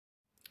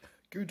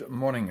Good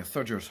morning,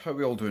 third years. How are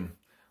we all doing?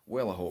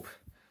 Well, I hope.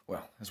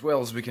 Well, as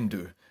well as we can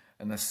do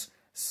in this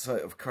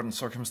set of current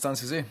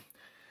circumstances, eh?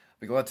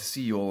 Be glad to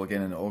see you all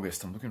again in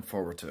August. I'm looking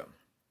forward to it.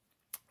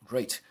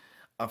 Right,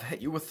 I've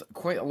hit you with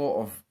quite a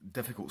lot of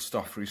difficult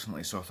stuff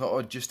recently, so I thought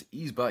I'd just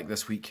ease back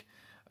this week.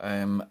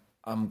 I'm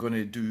going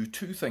to do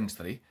two things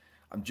today.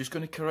 I'm just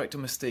going to correct a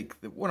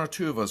mistake that one or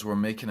two of us were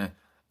making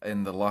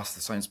in the last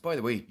assignments. By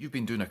the way, you've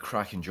been doing a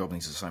cracking job in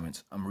these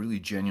assignments. I'm really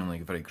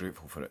genuinely very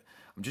grateful for it.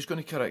 I'm just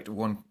going to correct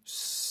one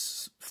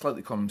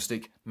slightly common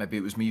mistake. Maybe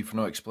it was me for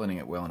not explaining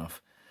it well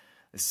enough.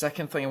 The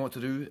second thing I want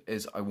to do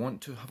is I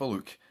want to have a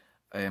look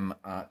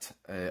at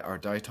our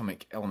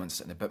diatomic elements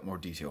in a bit more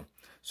detail.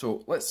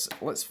 So let's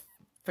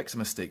fix a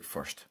mistake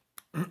first.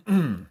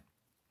 I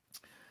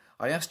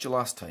asked you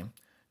last time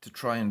to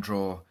try and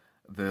draw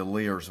the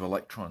layers of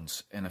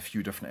electrons in a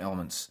few different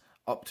elements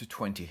up to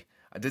 20.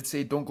 I did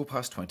say don't go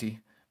past 20.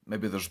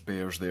 Maybe there's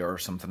bears there or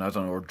something, I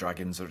don't know, or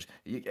dragons, or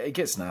it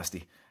gets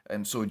nasty.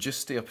 So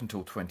just stay up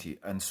until 20.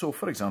 And so,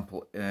 for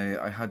example,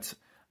 I had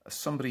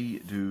somebody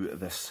do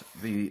this.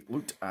 They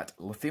looked at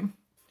lithium,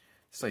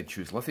 decided to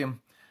choose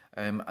lithium,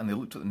 and they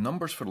looked at the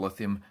numbers for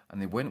lithium,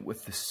 and they went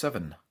with the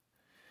 7.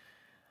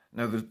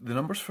 Now, the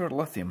numbers for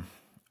lithium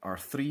are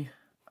 3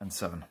 and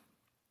 7.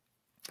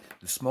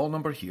 The small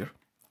number here,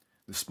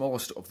 the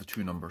smallest of the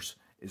two numbers,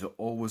 is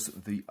always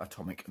the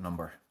atomic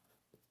number.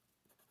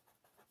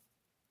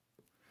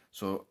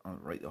 So, I'll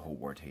write the whole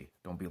word, hey,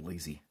 don't be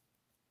lazy.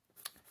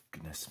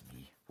 Goodness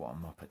me, what a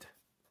muppet.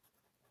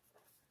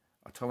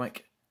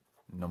 Atomic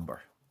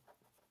number.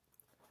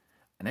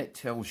 And it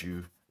tells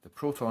you the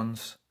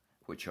protons,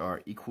 which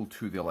are equal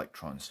to the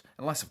electrons.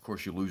 Unless, of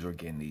course, you lose or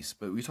gain these.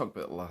 But we talked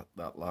about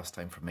that last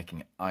time for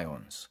making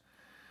ions.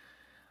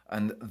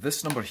 And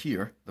this number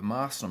here, the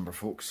mass number,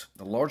 folks,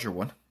 the larger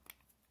one,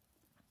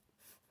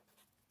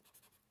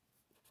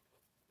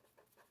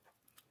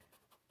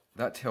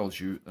 that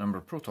tells you the number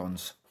of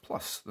protons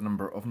plus the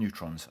number of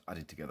neutrons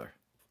added together.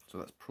 So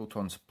that's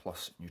protons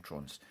plus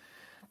neutrons.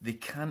 They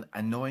can,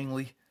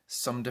 annoyingly,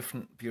 some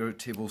different periodic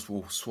tables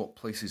will swap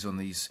places on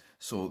these,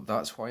 so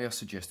that's why I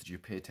suggested you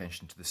pay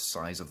attention to the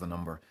size of the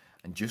number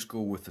and just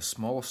go with the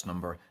smallest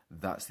number.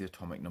 That's the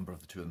atomic number of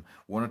the two of them.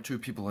 One or two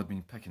people had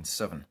been picking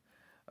 7,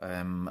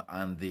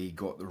 and they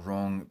got the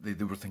wrong, they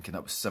were thinking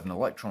that was 7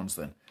 electrons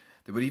then.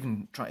 They were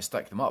even trying to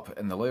stack them up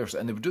in the layers,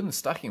 and they were doing the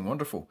stacking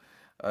wonderful,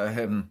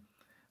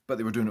 but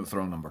they were doing it with the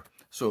wrong number.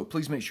 So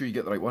please make sure you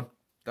get the right one.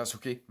 That's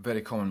okay,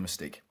 very common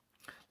mistake.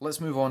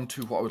 Let's move on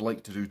to what I would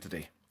like to do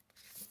today.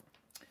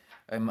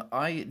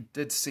 I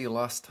did say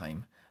last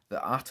time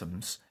that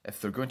atoms,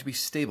 if they're going to be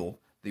stable,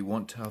 they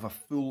want to have a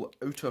full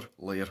outer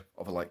layer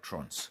of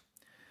electrons.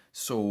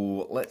 So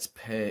let's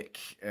pick,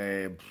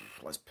 oh,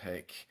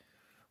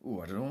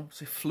 I don't know,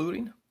 say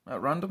fluorine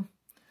at random.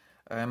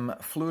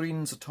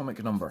 Fluorine's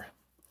atomic number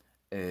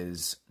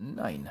is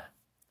 9.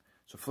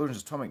 So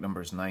fluorine's atomic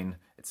number is 9,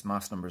 its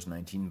mass number is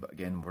 19, but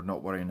again, we're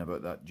not worrying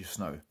about that just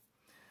now.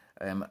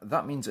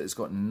 That means that it's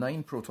got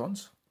 9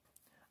 protons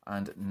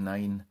and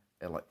 9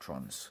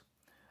 electrons.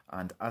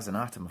 And as an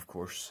atom, of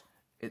course,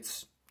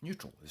 it's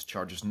neutral. Its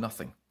charge is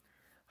nothing.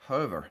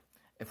 However,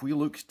 if we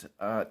looked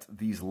at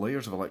these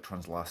layers of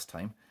electrons last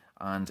time,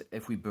 and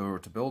if we were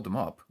to build them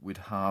up, we'd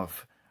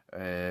have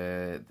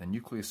the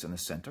nucleus in the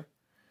center.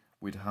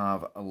 We'd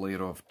have a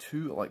layer of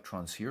 2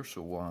 electrons here,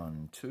 so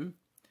 1, 2.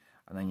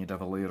 And then you'd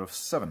have a layer of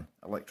 7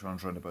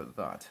 electrons round about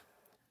that.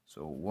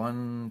 So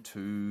 1,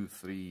 2,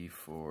 3,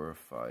 4,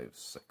 5,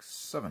 6,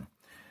 7.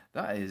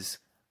 That is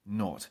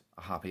not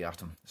a happy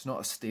atom. It's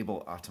not a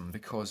stable atom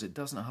because it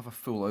doesn't have a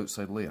full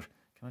outside layer.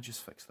 Can I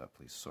just fix that,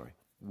 please? Sorry.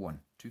 1,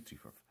 2, 3,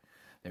 4, 5.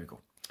 There we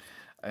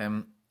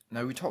go.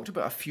 Now, we talked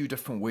about a few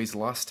different ways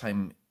last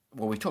time.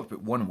 Well, we talked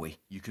about one way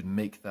you could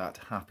make that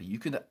happy. You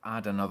could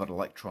add another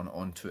electron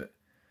onto it.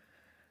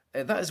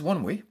 That is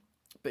one way,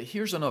 but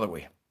here's another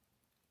way.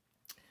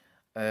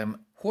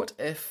 What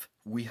if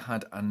we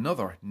had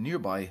another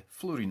nearby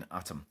fluorine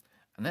atom,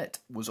 and it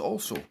was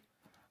also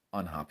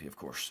unhappy, of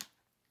course.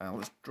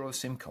 Let's draw the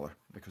same colour,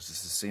 because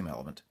it's the same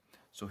element.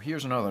 So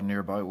here's another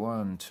nearby,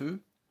 1, 2.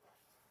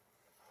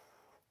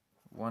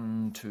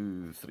 1,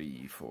 2,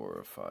 3,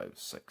 4, 5,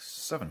 6,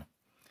 7.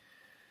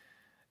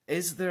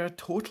 Is there a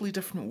totally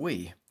different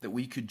way that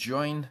we could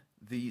join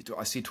the...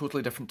 I say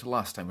totally different to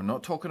last time. We're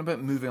not talking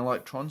about moving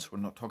electrons. We're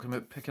not talking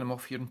about picking them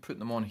off here and putting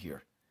them on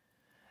here.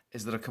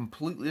 Is there a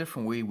completely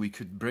different way we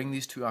could bring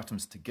these two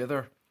atoms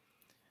together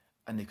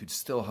and they could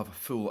still have a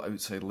full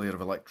outside layer of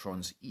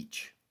electrons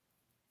each?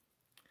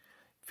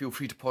 Feel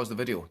free to pause the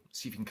video,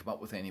 see if you can come up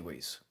with any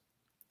ways.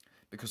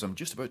 Because I'm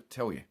just about to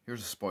tell you,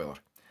 here's a spoiler.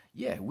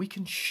 Yeah, we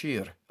can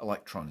share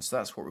electrons.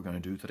 That's what we're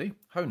going to do today.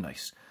 How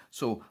nice.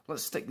 So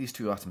let's stick these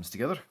two atoms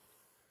together.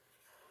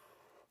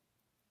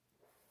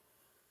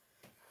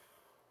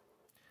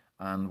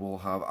 And we'll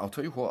have, I'll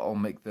tell you what, I'll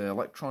make the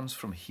electrons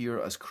from here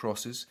as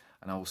crosses,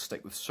 and I will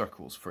stick with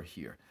circles for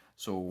here.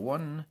 So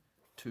 1,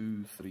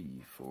 2,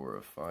 3,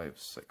 4, 5,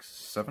 6,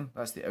 7.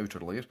 That's the outer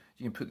layer.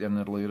 You can put the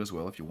inner layer as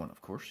well if you want,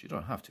 of course. You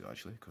don't have to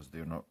actually, because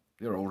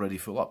they're already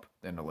full up,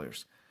 the inner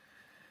layers.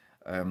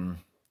 And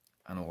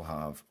we'll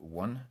have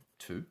 1,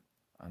 2,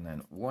 and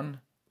then 1,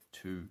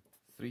 2,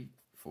 3,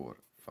 4,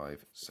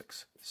 5,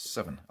 6,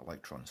 7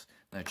 electrons.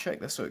 Now check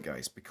this out,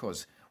 guys,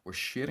 because we're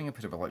sharing a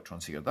pair of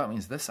electrons here. That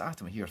means this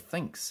atom here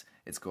thinks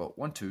it's got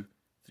 1, 2,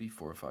 3,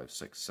 4, 5,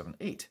 6, 7,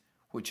 8,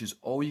 which is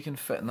all you can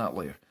fit in that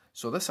layer.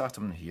 So this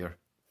atom here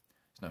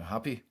is now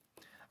happy,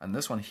 and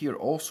this one here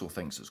also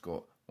thinks it's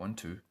got 1,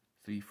 2,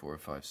 3, 4,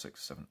 5,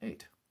 6, 7,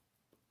 8.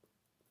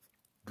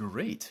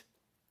 Great!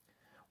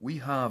 We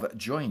have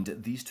joined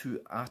these two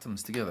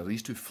atoms together,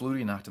 these two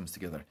fluorine atoms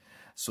together,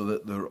 so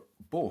that they're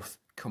both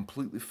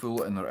completely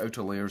full in their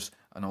outer layers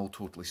and all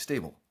totally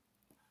stable.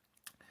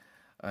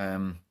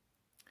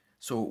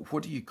 So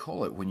what do you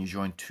call it when you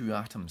join two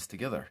atoms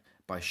together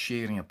by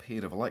sharing a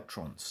pair of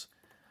electrons?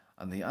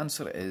 And the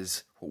answer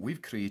is what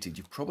we've created.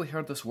 You've probably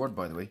heard this word,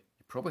 by the way.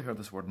 You've probably heard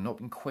this word and not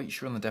been quite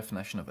sure on the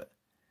definition of it.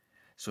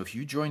 So if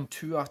you join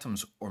two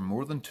atoms or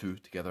more than two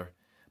together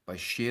by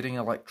sharing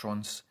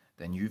electrons,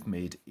 then you've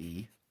made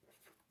a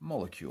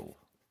molecule.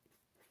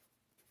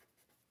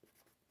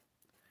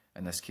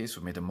 In this case,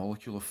 we've made a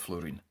molecule of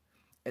fluorine.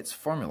 Its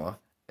formula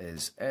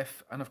is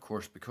F, and of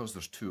course, because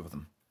there's two of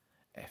them,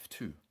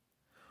 F2.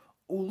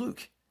 Oh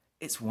look,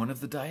 it's one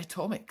of the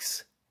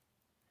diatomics.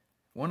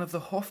 One of the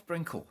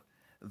Hofbrinkel.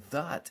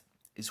 That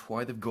is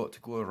why they've got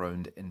to go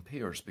around in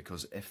pairs,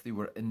 because if they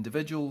were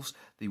individuals,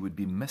 they would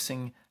be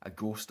missing a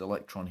ghost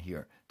electron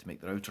here to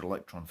make their outer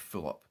electron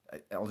full up,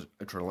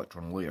 outer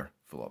electron layer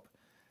full up.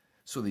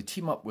 So they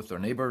team up with their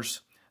neighbours,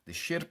 they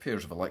share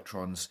pairs of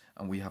electrons,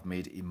 and we have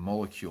made a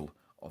molecule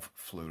of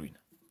fluorine.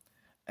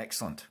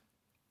 Excellent.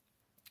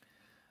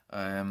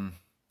 Can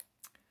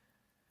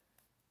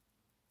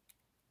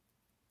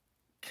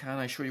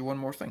I show you one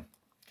more thing?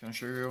 Can I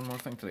show you one more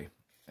thing today?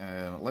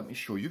 Let me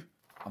show you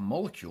a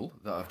molecule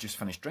that I've just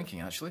finished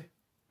drinking, actually.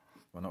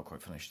 Well, not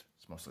quite finished.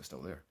 It's mostly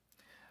still there.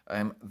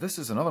 This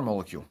is another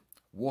molecule,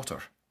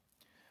 water.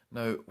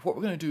 Now, what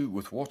we're going to do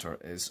with water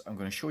is I'm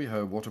going to show you how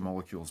a water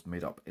molecule is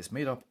made up. It's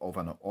made up of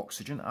an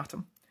oxygen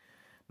atom.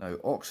 Now,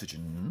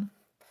 oxygen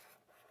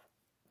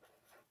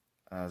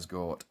has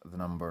got the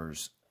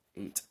numbers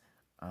 8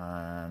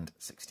 and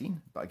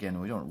 16, but again,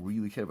 we don't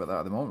really care about that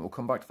at the moment. We'll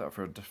come back to that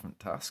for a different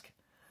task.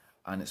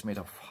 And it's made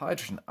up of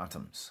hydrogen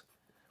atoms,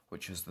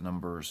 which is the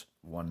numbers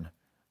 1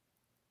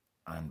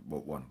 and,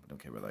 well, 1, we don't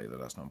care about that either,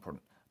 that's not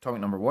important.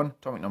 Atomic number 1,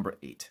 atomic number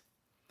 8.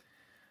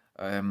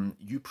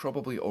 You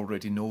probably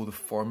already know the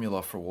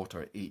formula for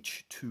water,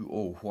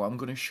 H2O. What I'm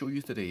going to show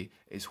you today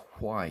is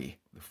why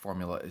the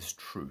formula is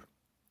true.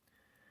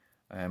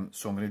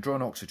 So I'm going to draw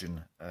an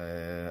oxygen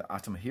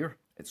atom here.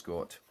 It's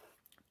got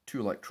 2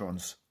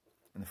 electrons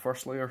in the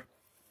first layer,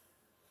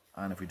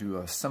 and if we do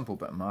a simple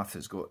bit of math,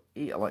 it's got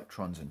 8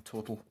 electrons in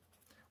total.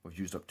 We've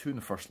used up 2 in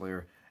the first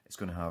layer. It's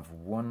going to have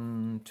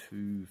 1,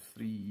 2,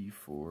 3,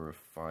 4,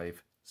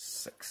 5,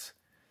 6.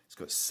 It's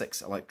got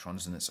 6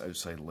 electrons in its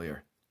outside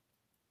layer.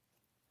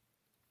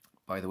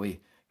 By the way,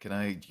 can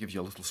I give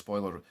you a little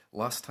spoiler?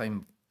 Last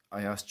time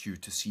I asked you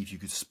to see if you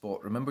could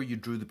spot, remember you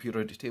drew the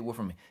periodic table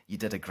for me? You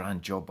did a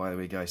grand job, by the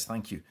way, guys,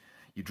 thank you.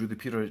 You drew the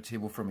periodic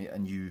table for me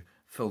and you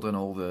filled in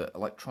all the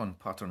electron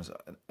patterns,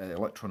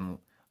 electron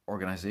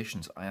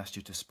organizations. I asked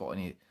you to spot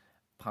any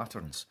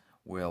patterns.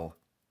 Well,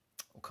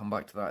 I'll come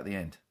back to that at the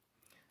end.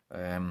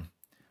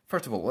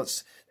 First of all,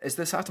 is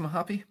this atom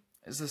happy?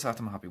 Is this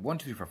atom happy? 1,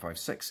 2, 3, 4, 5,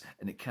 6,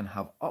 and it can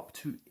have up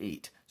to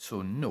 8.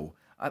 So no,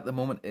 at the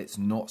moment it's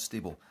not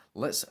stable.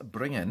 Let's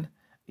bring in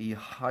a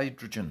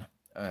hydrogen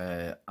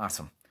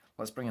atom.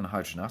 Let's bring in a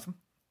hydrogen atom.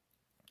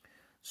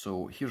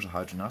 So here's a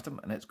hydrogen atom,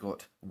 and it's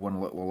got 1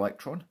 little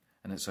electron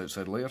in its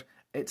outside layer.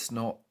 It's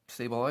not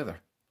stable either.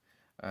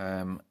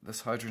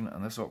 This hydrogen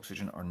and this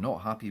oxygen are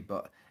not happy,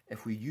 but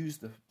if we use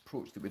the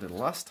approach that we did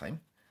last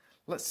time,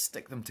 let's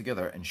stick them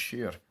together and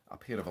share a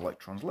pair of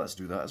electrons. Let's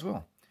do that as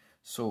well.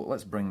 So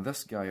let's bring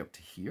this guy up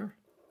to here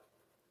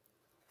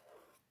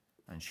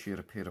and share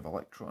a pair of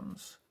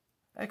electrons.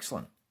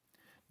 Excellent.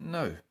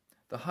 Now,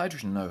 the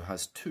hydrogen now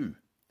has 2,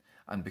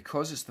 and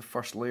because it's the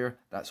first layer,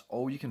 that's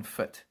all you can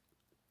fit.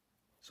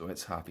 So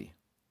it's happy.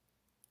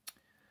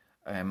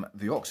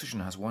 The oxygen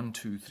has 1,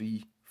 2,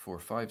 3, 4,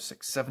 5,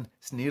 6, 7.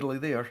 It's nearly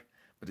there,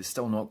 but it's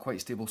still not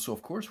quite stable. So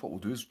of course what we'll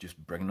do is just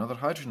bring another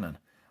hydrogen in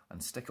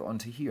and stick it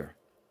onto here.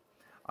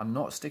 I'm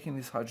not sticking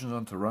these hydrogens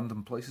onto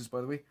random places,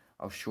 by the way.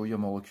 I'll show you a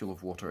molecule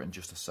of water in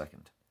just a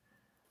second.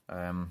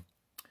 Now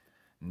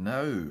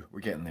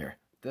we're getting there.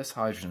 This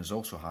hydrogen is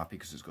also happy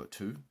because it's got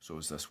 2, so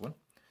is this one.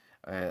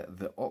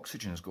 The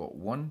oxygen has got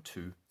 1,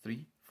 2,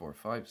 3, 4,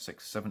 5,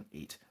 6, 7,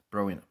 8.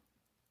 Brilliant.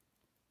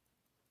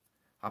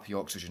 Happy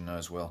oxygen now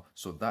as well.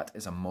 So that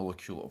is a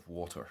molecule of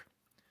water.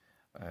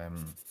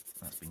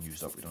 That's been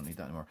used up, we don't need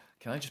that anymore.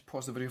 Can I just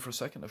pause the video for a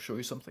second? I'll show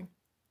you something.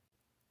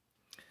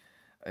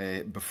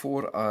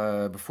 Before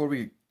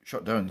we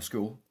shut down the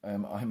school,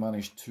 I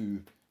managed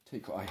to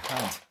I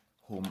had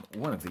home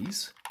one of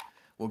these.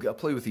 We'll get a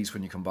play with these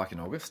when you come back in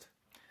August,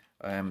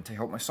 to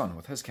help my son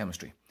with his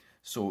chemistry.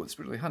 So it's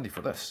really handy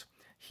for this.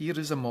 Here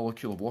is a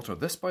molecule of water.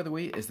 This, by the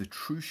way, is the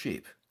true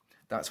shape.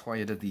 That's why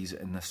I did these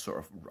in this sort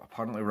of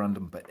apparently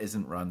random but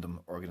isn't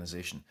random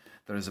organisation.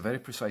 There is a very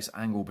precise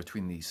angle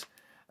between these.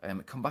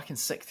 Come back in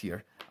 6th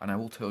year and I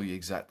will tell you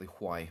exactly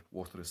why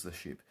water is this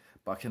shape.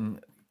 But I can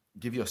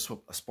give you a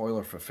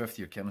spoiler for 5th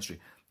year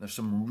chemistry. There's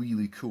some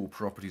really cool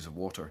properties of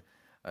water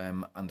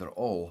and they're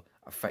all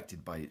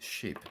affected by its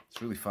shape. It's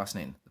really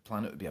fascinating. The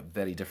planet would be a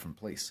very different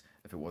place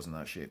if it wasn't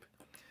that shape.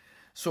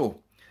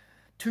 So,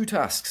 2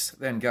 tasks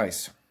then,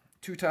 guys.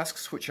 2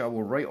 tasks which I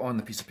will write on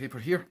the piece of paper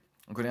here.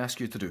 I'm going to ask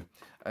you to do.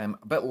 A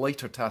bit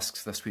lighter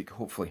tasks this week,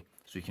 hopefully,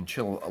 so you can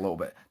chill a little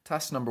bit.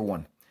 Task number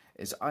 1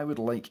 is I would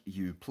like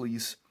you,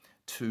 please,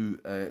 to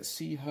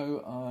see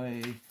how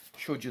I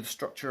showed you the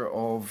structure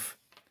of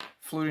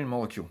fluorine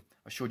molecule.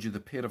 I showed you the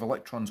pair of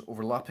electrons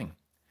overlapping.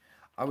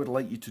 I would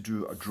like you to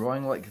do a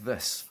drawing like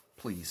this,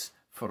 please,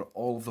 for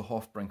all of the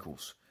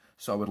Hofbrinkels.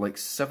 So I would like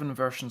 7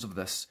 versions of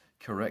this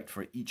correct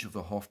for each of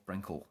the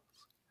Hofbrinkels.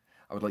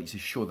 I would like you to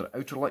show their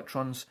outer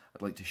electrons.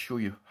 I'd like to show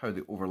you how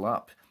they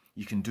overlap.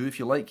 You can do, if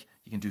you like,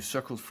 you can do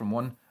circles from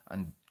one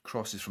and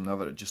crosses from the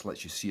other. It just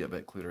lets you see it a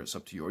bit clearer. It's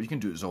up to you. Or you can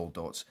do it as all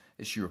dots.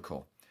 It's your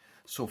call.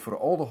 So for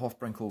all the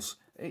Hofbrinkels,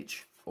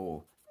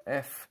 HOFBRINCL,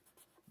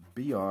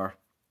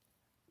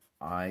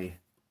 I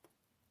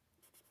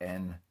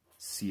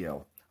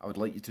would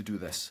like you to do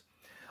this.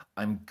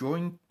 I'm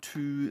going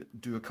to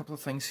do a couple of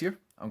things here.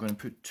 I'm going to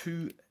put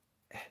 2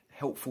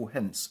 helpful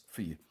hints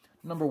for you.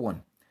 Number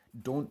 1,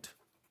 don't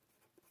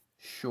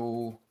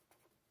show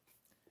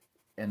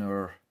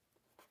inner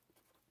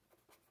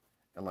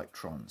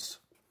electrons.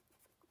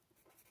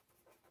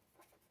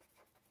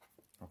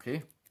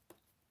 Okay?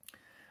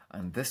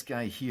 And this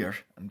guy here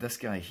and this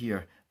guy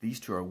here, these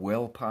 2 are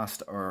well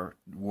past our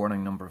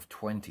warning number of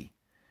 20.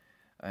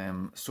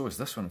 So is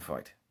this one, in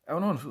fact. Oh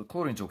no,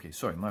 chlorine's okay.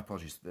 Sorry, my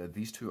apologies.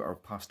 These 2 are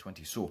past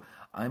 20. So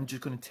I'm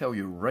just going to tell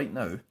you right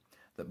now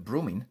that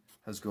bromine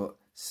has got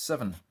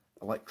 7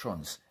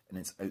 electrons in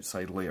its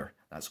outside layer.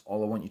 That's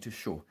all I want you to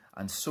show.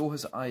 And so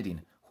has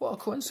iodine. What a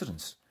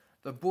coincidence.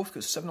 They've both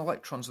got 7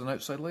 electrons in the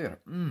outside layer.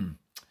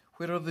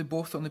 Where are they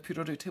both on the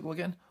periodic table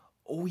again?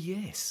 Oh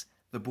yes,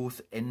 they're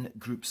both in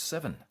group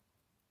 7.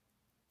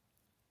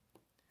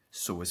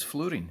 So is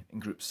fluorine in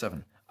group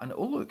 7. And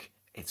oh look,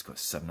 it's got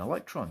 7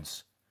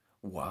 electrons.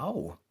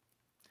 Wow.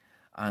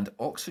 And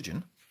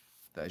oxygen,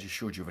 that I just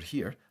showed you over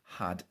here,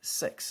 had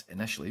 6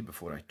 initially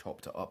before I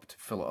topped it up to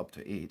fill it up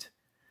to 8.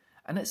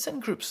 And it's in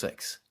group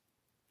 6.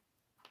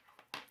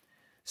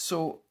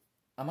 So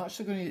I'm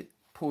actually going to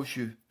pose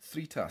you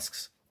 3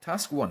 tasks.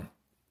 Task 1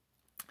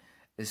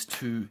 is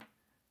to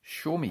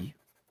show me,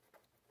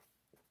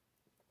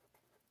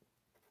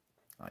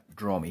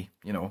 draw me,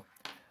 you know,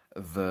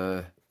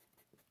 the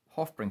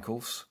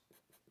Hofbrinkels,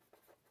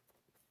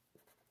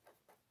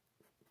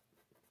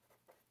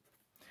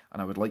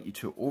 and I would like you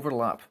to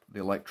overlap the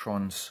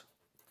electrons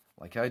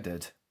like I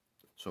did.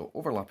 So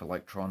overlap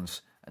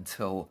electrons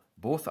until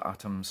both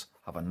atoms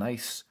have a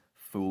nice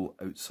full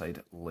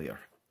outside layer.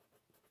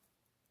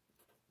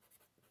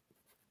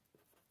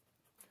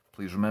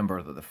 Please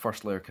remember that the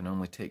first layer can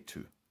only take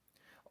 2.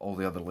 All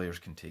the other layers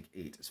can take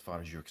 8 as far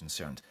as you're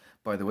concerned.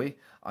 By the way,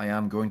 I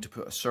am going to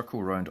put a circle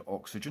around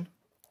oxygen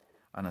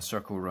and a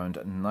circle around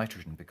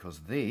nitrogen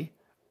because they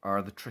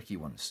are the tricky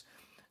ones.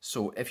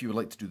 So if you would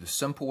like to do the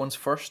simple ones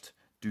first,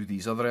 do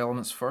these other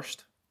elements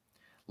first.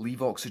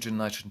 Leave oxygen and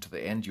nitrogen to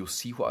the end. You'll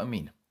see what I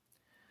mean.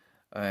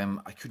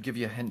 I could give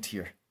you a hint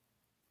here,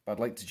 but I'd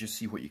like to just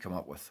see what you come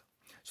up with.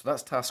 So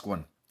that's task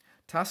 1.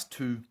 Task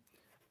 2,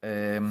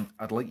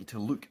 I'd like you to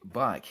look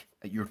back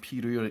at your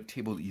periodic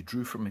table that you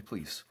drew for me,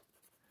 please.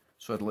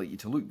 So I'd like you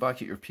to look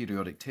back at your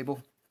periodic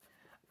table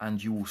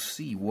and you will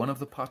see one of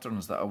the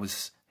patterns that I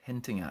was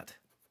hinting at.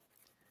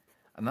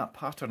 And that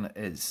pattern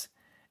is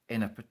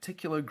in a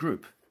particular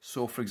group.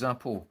 So for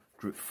example,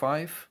 group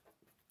 5,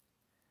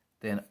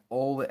 then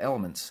all the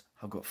elements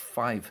have got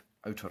 5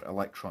 outer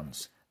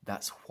electrons.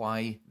 That's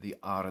why they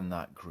are in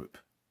that group.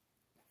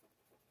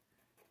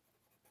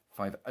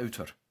 5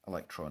 outer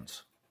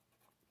electrons.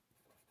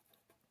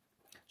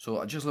 So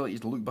I just like you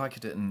to look back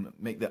at it and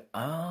make the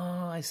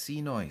I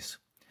see noise.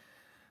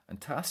 And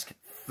task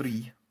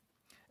 3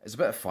 is a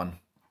bit of fun.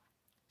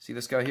 See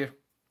this guy here?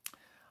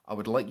 I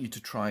would like you to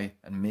try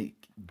and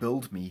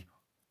build me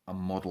a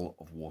model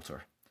of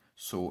water.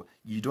 So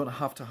you don't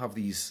have to have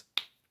these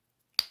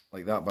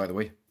like that, by the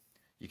way.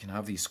 You can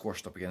have these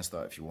squashed up against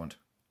that if you want.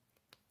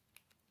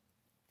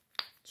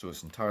 So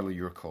it's entirely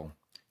your call.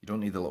 You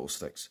don't need the little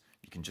sticks.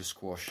 You can just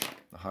squash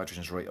the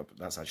hydrogens right up.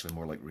 That's actually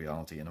more like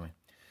reality anyway.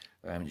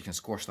 You can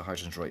squash the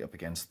hydrogens right up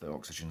against the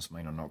oxygens.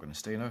 Mine are not going to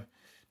stay now.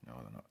 No,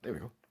 they're not. There we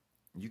go.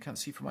 You can't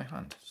see from my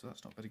hand, so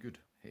that's not very good.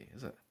 Hey,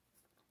 is it?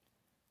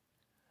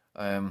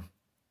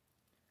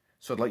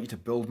 So I'd like you to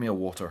build me a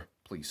water,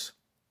 please.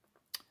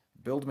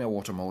 Build me a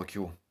water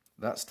molecule.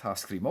 That's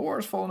task 3. My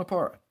water's falling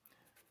apart.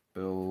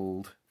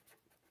 Build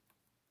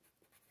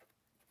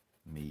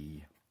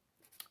me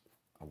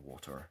a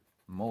water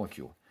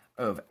molecule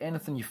out of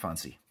anything you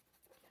fancy.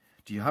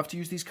 Do you have to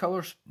use these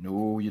colours?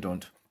 No, you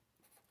don't.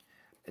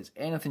 It's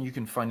anything you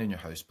can find in your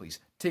house, please.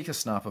 Take a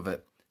snap of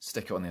it,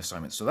 stick it on the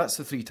assignment. So that's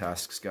the 3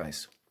 tasks,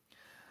 guys.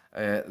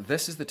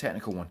 This is the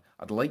technical one.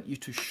 I'd like you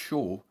to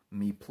show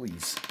me,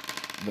 please,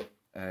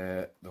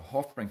 the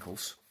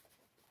Hofbrinkels.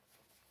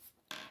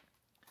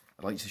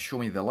 I'd like you to show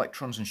me the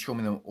electrons and show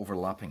me them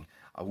overlapping.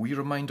 A wee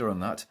reminder on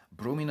that,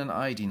 bromine and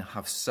iodine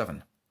have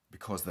 7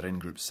 because they're in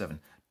group 7.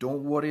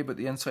 Don't worry about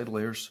the inside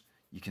layers.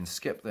 You can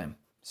skip them.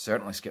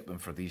 Certainly skip them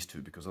for these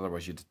 2 because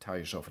otherwise you'd tie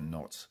yourself in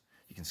knots.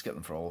 You can skip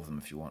them for all of them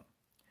if you want.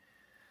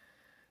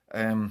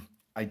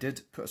 I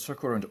did put a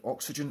circle around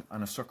oxygen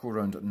and a circle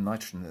around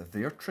nitrogen.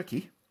 They're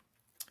tricky.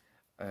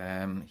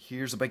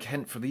 Here's a big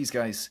hint for these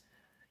guys.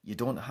 You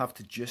don't have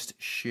to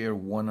just share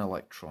 1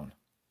 electron.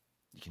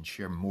 You can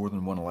share more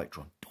than 1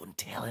 electron. Don't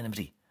tell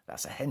anybody.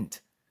 That's a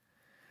hint.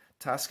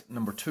 Task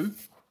number 2.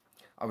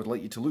 I would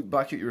like you to look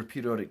back at your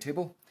periodic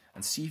table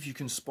and see if you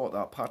can spot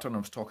that pattern I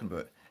was talking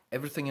about.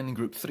 Everything in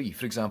group 3,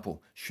 for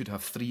example, should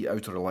have 3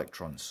 outer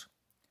electrons.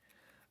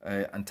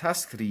 And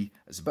task 3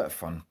 is a bit of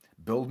fun.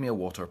 Build me a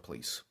water,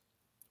 please,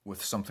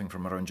 with something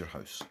from around your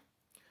house.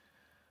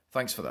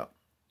 Thanks for that.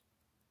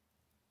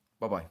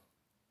 Bye-bye.